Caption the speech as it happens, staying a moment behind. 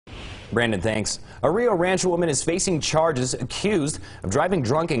Brandon, thanks. A Rio Rancho woman is facing charges accused of driving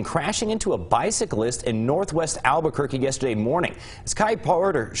drunk and crashing into a bicyclist in northwest Albuquerque yesterday morning. As Kai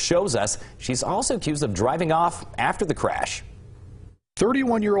Porter shows us, she's also accused of driving off after the crash.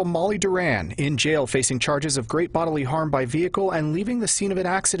 31-year-old Molly Duran in jail facing charges of great bodily harm by vehicle and leaving the scene of an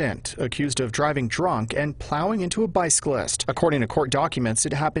accident, accused of driving drunk and plowing into a bicyclist. According to court documents,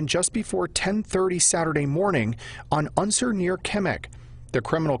 it happened just before 10:30 Saturday morning on Unser near Chemic. The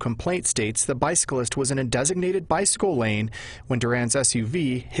criminal complaint states the bicyclist was in a designated bicycle lane when Duran's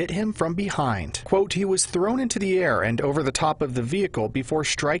SUV hit him from behind. Quote, he was thrown into the air and over the top of the vehicle before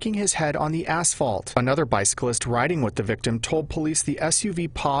striking his head on the asphalt. Another bicyclist riding with the victim told police the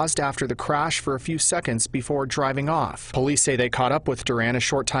SUV paused after the crash for a few seconds before driving off. Police say they caught up with Duran a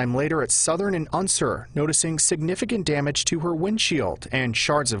short time later at Southern and Unser, noticing significant damage to her windshield and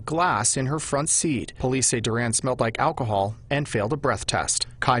shards of glass in her front seat. Police say Duran smelled like alcohol and failed a breath test.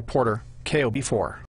 Kai Porter, KOB4.